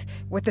 and if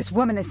what this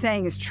woman is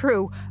saying is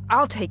true,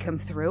 I'll take him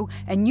through,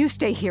 and you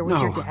stay here with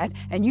your dad,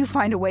 and you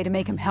find a way to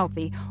make him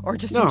healthy, or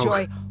just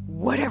enjoy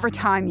whatever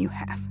time you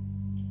have.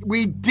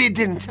 We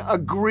didn't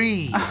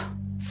agree.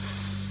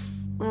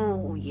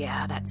 Oh,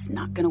 yeah, that's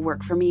not gonna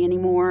work for me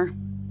anymore.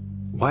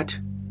 What?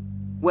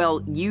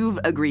 Well, you've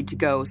agreed to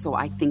go, so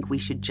I think we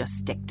should just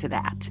stick to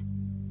that.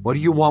 What do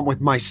you want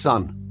with my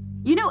son?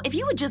 If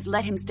you would just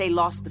let him stay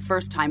lost the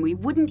first time, we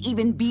wouldn't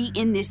even be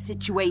in this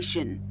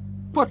situation.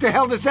 What the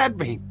hell does that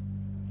mean?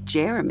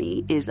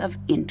 Jeremy is of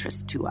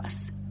interest to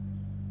us.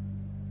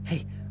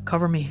 Hey,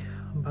 cover me.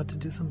 I'm about to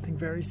do something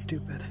very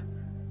stupid.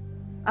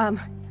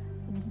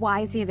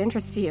 Why is he of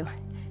interest to you?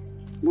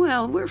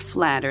 Well, we're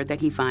flattered that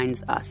he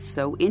finds us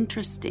so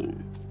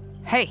interesting.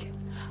 Hey,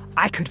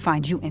 I could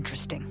find you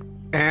interesting.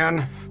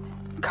 Anne?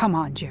 Come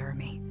on,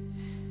 Jeremy.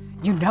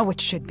 You know it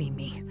should be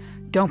me.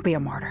 Don't be a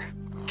martyr.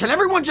 Can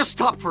everyone just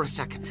stop for a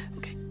second?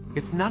 Okay.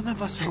 If none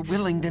of us are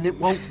willing, then it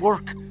won't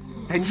work.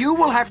 And you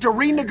will have to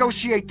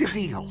renegotiate the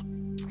deal.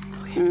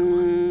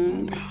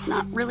 That's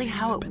not really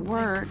how it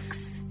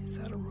works.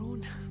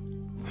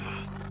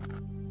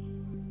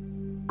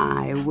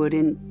 I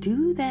wouldn't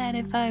do that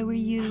if I were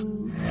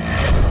you.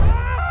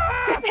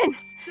 Pippin!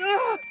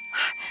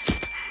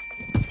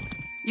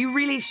 You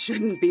really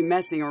shouldn't be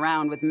messing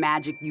around with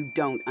magic you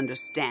don't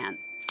understand.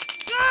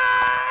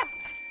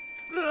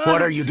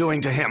 What are you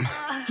doing to him?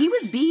 He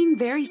was being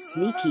very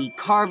sneaky,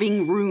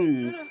 carving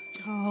runes.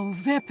 Oh,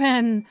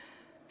 Vipin.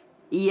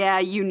 Yeah,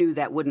 you knew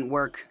that wouldn't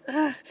work.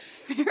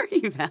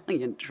 Very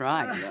valiant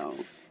try, though.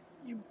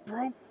 You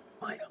broke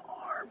my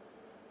arm.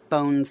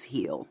 Bones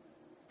heal.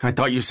 I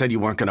thought you said you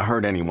weren't going to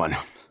hurt anyone.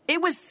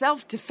 It was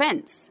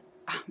self-defense.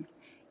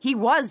 He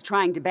was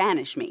trying to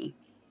banish me.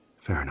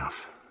 Fair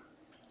enough.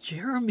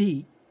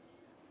 Jeremy.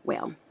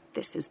 Well,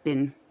 this has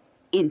been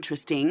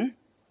interesting.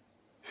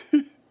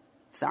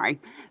 Sorry,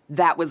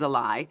 that was a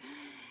lie.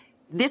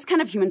 This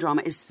kind of human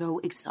drama is so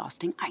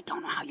exhausting. I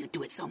don't know how you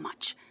do it so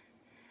much.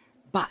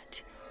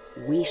 But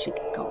we should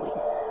get going.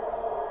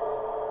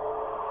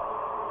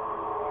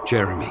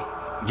 Jeremy.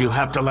 You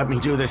have to let me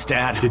do this,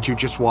 Dad. Did you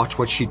just watch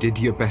what she did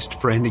to your best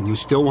friend and you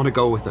still want to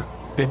go with her?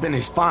 Pippin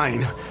is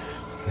fine.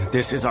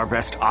 This is our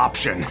best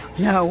option.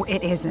 No,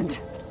 it isn't.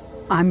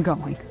 I'm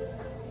going.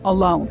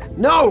 Alone.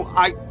 No,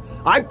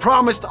 I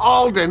promised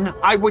Alden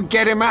I would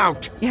get him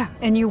out. Yeah,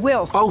 and you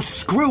will. Oh,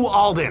 screw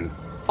Alden.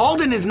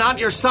 Alden is not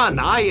your son.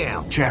 I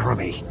am.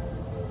 Jeremy.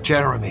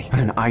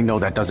 And I know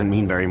that doesn't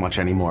mean very much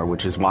anymore,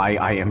 which is why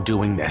I am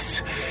doing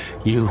this.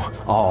 You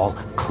all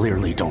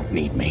clearly don't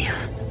need me.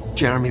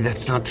 Jeremy,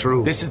 that's not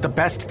true. This is the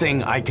best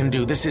thing I can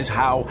do. This is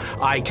how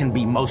I can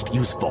be most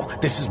useful.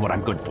 This is what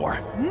I'm good for.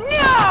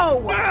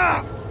 No!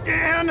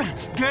 Anne,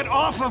 get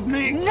off of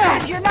me!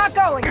 No, you're not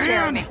going,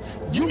 Jeremy.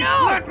 You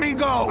No! let me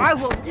go! I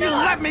will You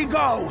not. let me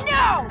go!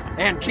 No!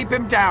 And keep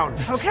him down.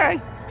 Okay.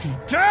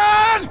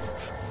 Dad!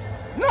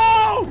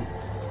 No!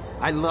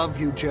 I love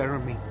you,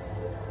 Jeremy.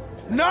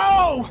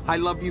 No! I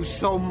love you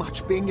so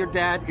much. Being your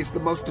dad is the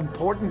most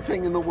important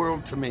thing in the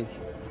world to me.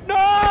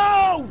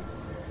 No!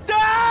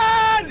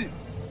 Dad!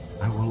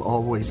 I will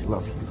always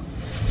love you.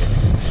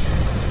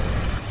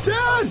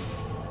 Dad!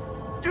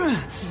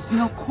 There's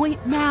no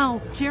point now,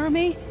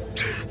 Jeremy.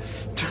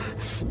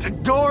 The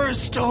door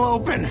is still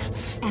open.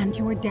 And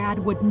your dad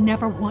would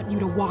never want you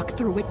to walk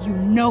through it. You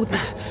know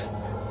that.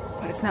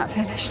 But it's not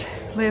finished.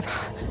 Liv,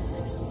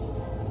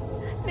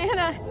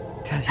 Nana!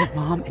 tell your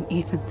mom and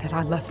Ethan that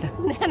I love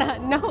them. Nana,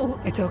 no!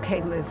 It's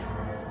okay, Liv.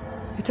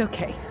 It's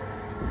okay.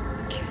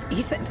 Give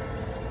Ethan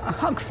a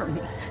hug for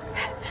me.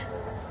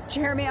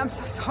 Jeremy, I'm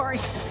so sorry.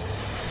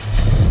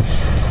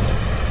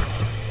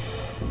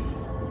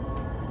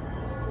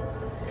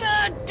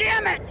 God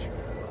damn it!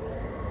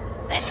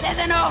 This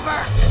isn't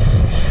over!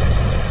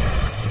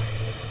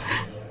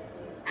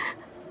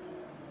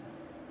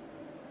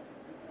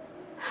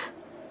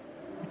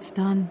 It's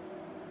done.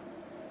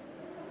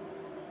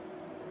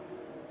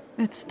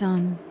 It's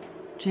done,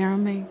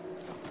 Jeremy.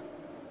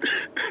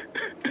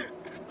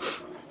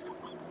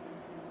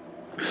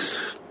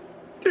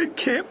 It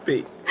can't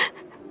be.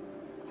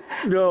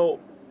 No.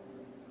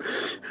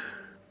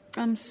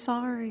 I'm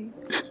sorry.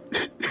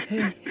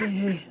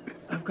 Hey.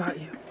 I've got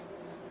you.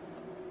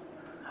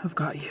 I've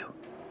got you.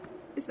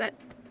 Is that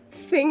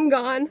thing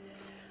gone?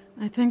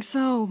 I think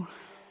so.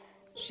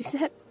 She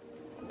said...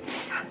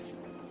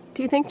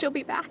 Do you think she'll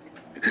be back?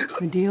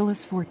 The deal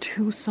is for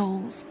 2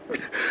 souls.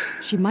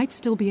 She might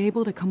still be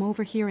able to come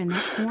over here in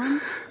that form,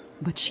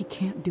 but she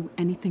can't do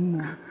anything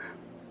more.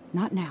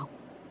 Not now.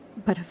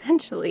 But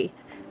eventually...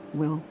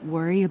 We'll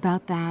worry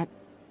about that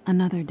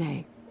another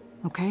day,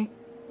 okay?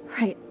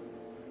 Right.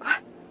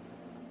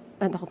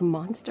 And all the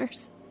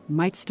monsters?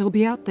 Might still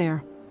be out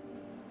there.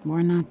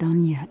 We're not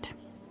done yet.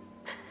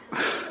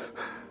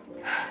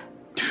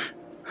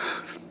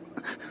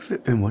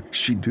 And what did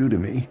she do to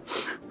me?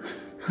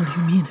 What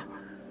do you mean?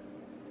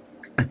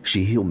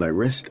 She healed my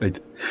wrist. I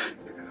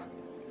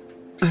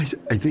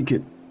think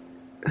it...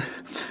 I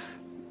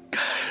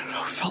don't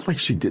know, it felt like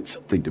she did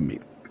something to me.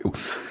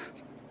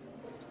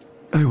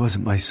 I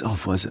wasn't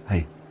myself, was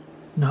I?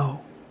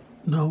 No,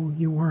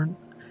 you weren't.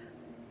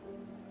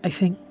 I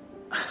think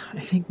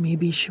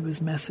maybe she was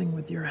messing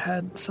with your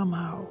head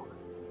somehow.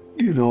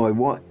 You know,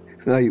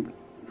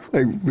 I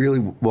really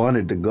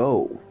wanted to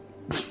go.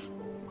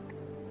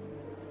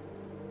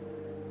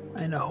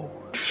 I know.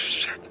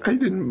 I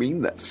didn't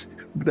mean that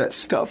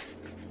stuff.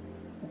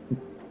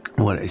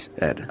 What I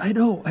said. I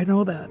know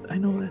that. I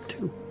know that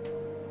too.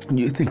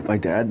 You think my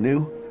dad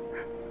knew?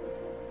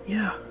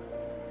 Yeah,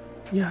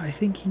 I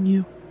think he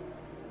knew.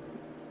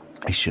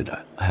 I should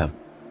have.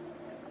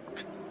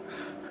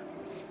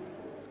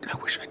 I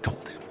wish I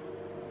told him.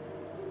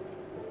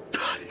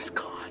 God, he's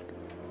gone.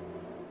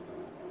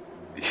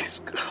 He's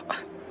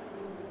gone.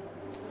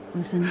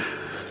 Listen,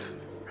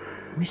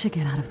 we should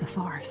get out of the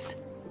forest.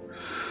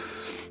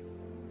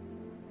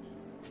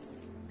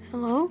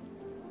 Hello?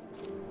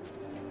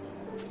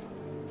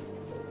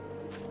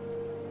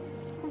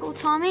 Uncle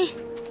Tommy?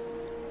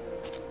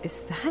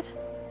 Is that?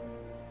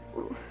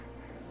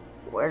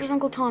 Where's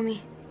Uncle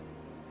Tommy?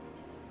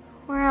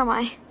 Where am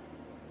I?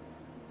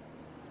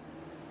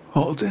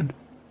 Alden.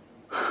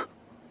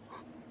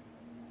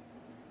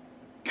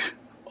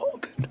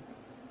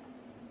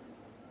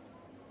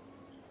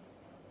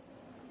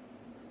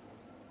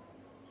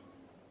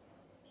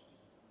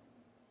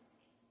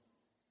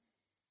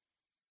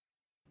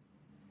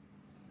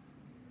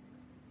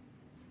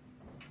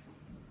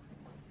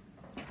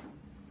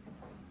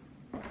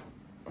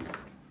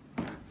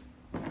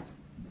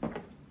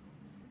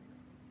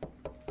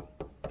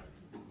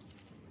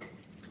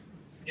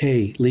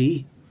 Hey,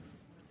 Lee?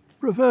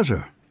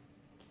 Professor.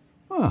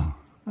 Oh,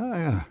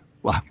 I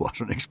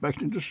wasn't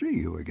expecting to see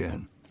you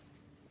again.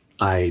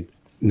 I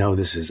know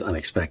this is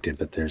unexpected,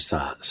 but there's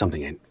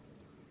something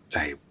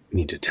I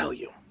need to tell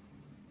you.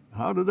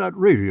 How did that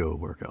radio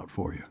work out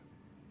for you?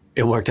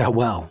 It worked out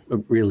well.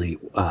 Really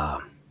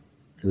well,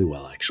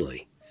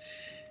 actually.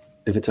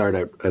 If it's all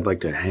right, I'd like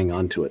to hang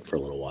on to it for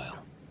a little while.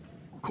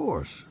 Of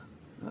course.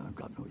 I've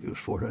got no use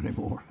for it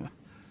anymore.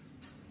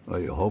 Are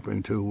you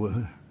hoping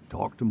to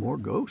talk to more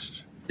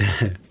ghosts?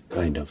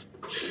 Kind of.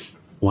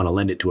 Want to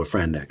lend it to a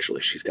friend,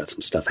 actually. She's got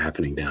some stuff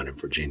happening down in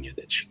Virginia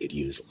that she could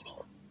use a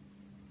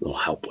little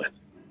help with.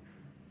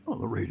 Well,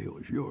 the radio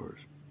is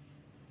yours.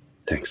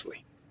 Thanks,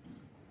 Lee.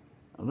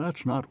 Now,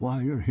 that's not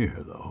why you're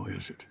here, though,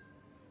 is it?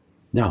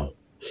 No.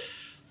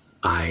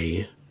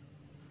 I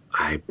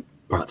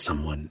brought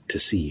someone to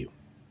see you.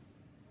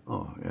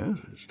 Oh, yes?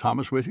 Is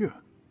Thomas with you?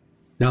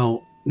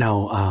 No,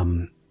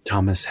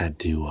 Thomas had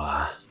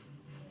to,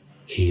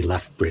 he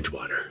left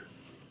Bridgewater.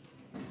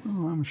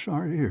 Oh, I'm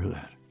sorry to hear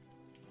that.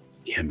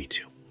 Yeah, me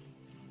too.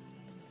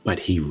 But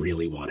he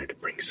really wanted to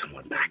bring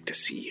someone back to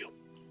see you.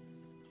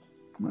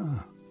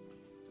 Well,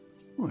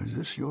 is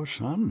this your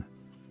son?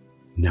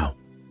 No.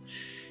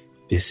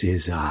 This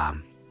is,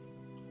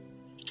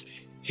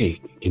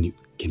 Hey, can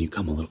you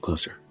come a little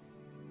closer?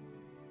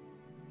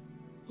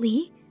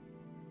 Lee?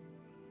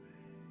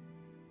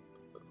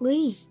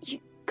 Lee, you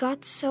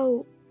got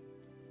so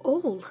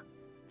old.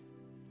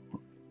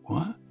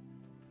 What?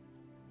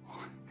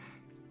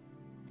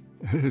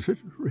 Is it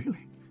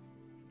really?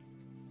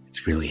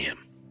 It's really him.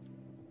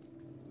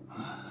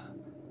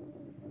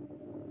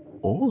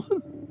 Old?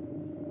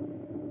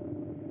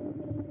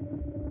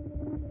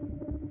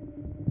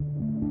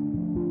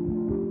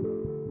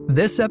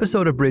 This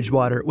episode of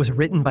Bridgewater was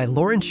written by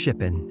Lauren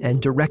Shippen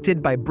and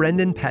directed by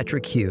Brendan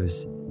Patrick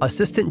Hughes.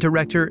 Assistant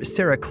director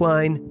Sarah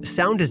Klein,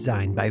 sound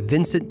design by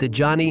Vincent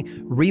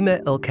DeJohnny,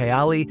 Rima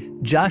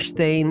El-Kayali, Josh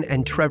Thane,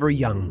 and Trevor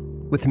Young,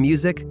 with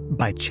music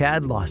by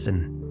Chad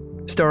Lawson.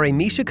 Starring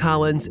Misha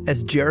Collins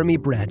as Jeremy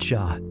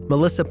Bradshaw,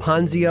 Melissa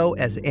Ponzio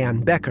as Ann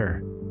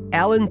Becker,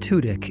 Alan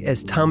Tudyk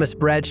as Thomas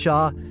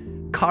Bradshaw,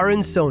 Karan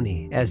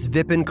Soni as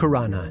Vipin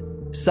Khurana,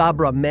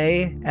 Sabra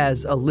May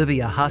as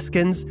Olivia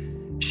Hoskins,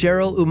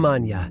 Cheryl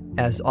Umanya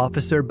as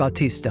Officer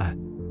Bautista,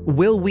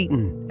 Will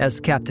Wheaton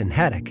as Captain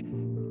Haddock,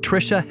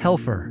 Trisha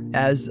Helfer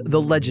as the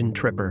Legend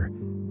Tripper,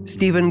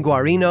 Stephen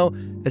Guarino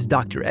as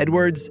Dr.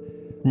 Edwards,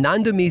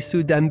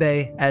 Nandamisu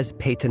Dembe as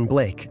Peyton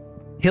Blake,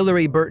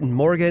 Hilary Burton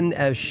Morgan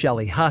as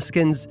Shelley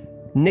Hoskins,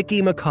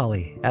 Nikki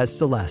McCauley as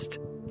Celeste,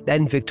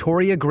 and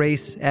Victoria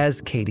Grace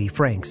as Katie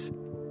Franks.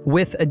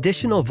 With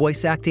additional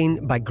voice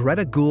acting by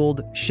Greta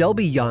Gould,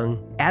 Shelby Young,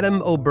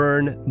 Adam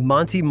O'Byrne,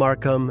 Monty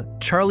Markham,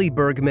 Charlie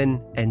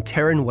Bergman, and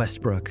Taryn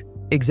Westbrook.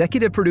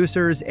 Executive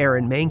producers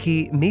Aaron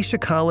Mahnke, Misha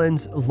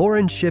Collins,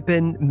 Lauren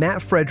Shippen,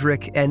 Matt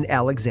Frederick, and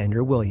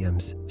Alexander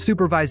Williams.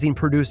 Supervising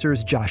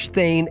producers Josh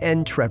Thane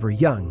and Trevor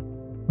Young.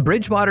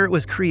 Bridgewater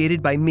was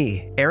created by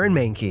me, Aaron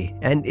Mahnke,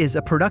 and is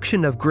a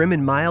production of Grim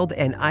and Mild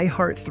and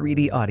iHeart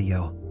 3D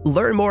Audio.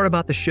 Learn more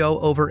about the show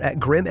over at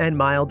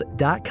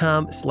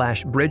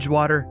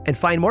grimandmild.com/Bridgewater and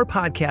find more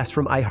podcasts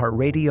from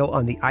iHeartRadio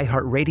on the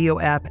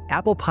iHeartRadio app,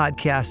 Apple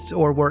Podcasts,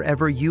 or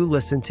wherever you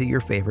listen to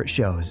your favorite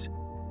shows.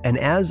 And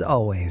as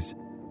always,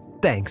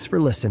 thanks for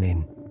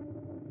listening.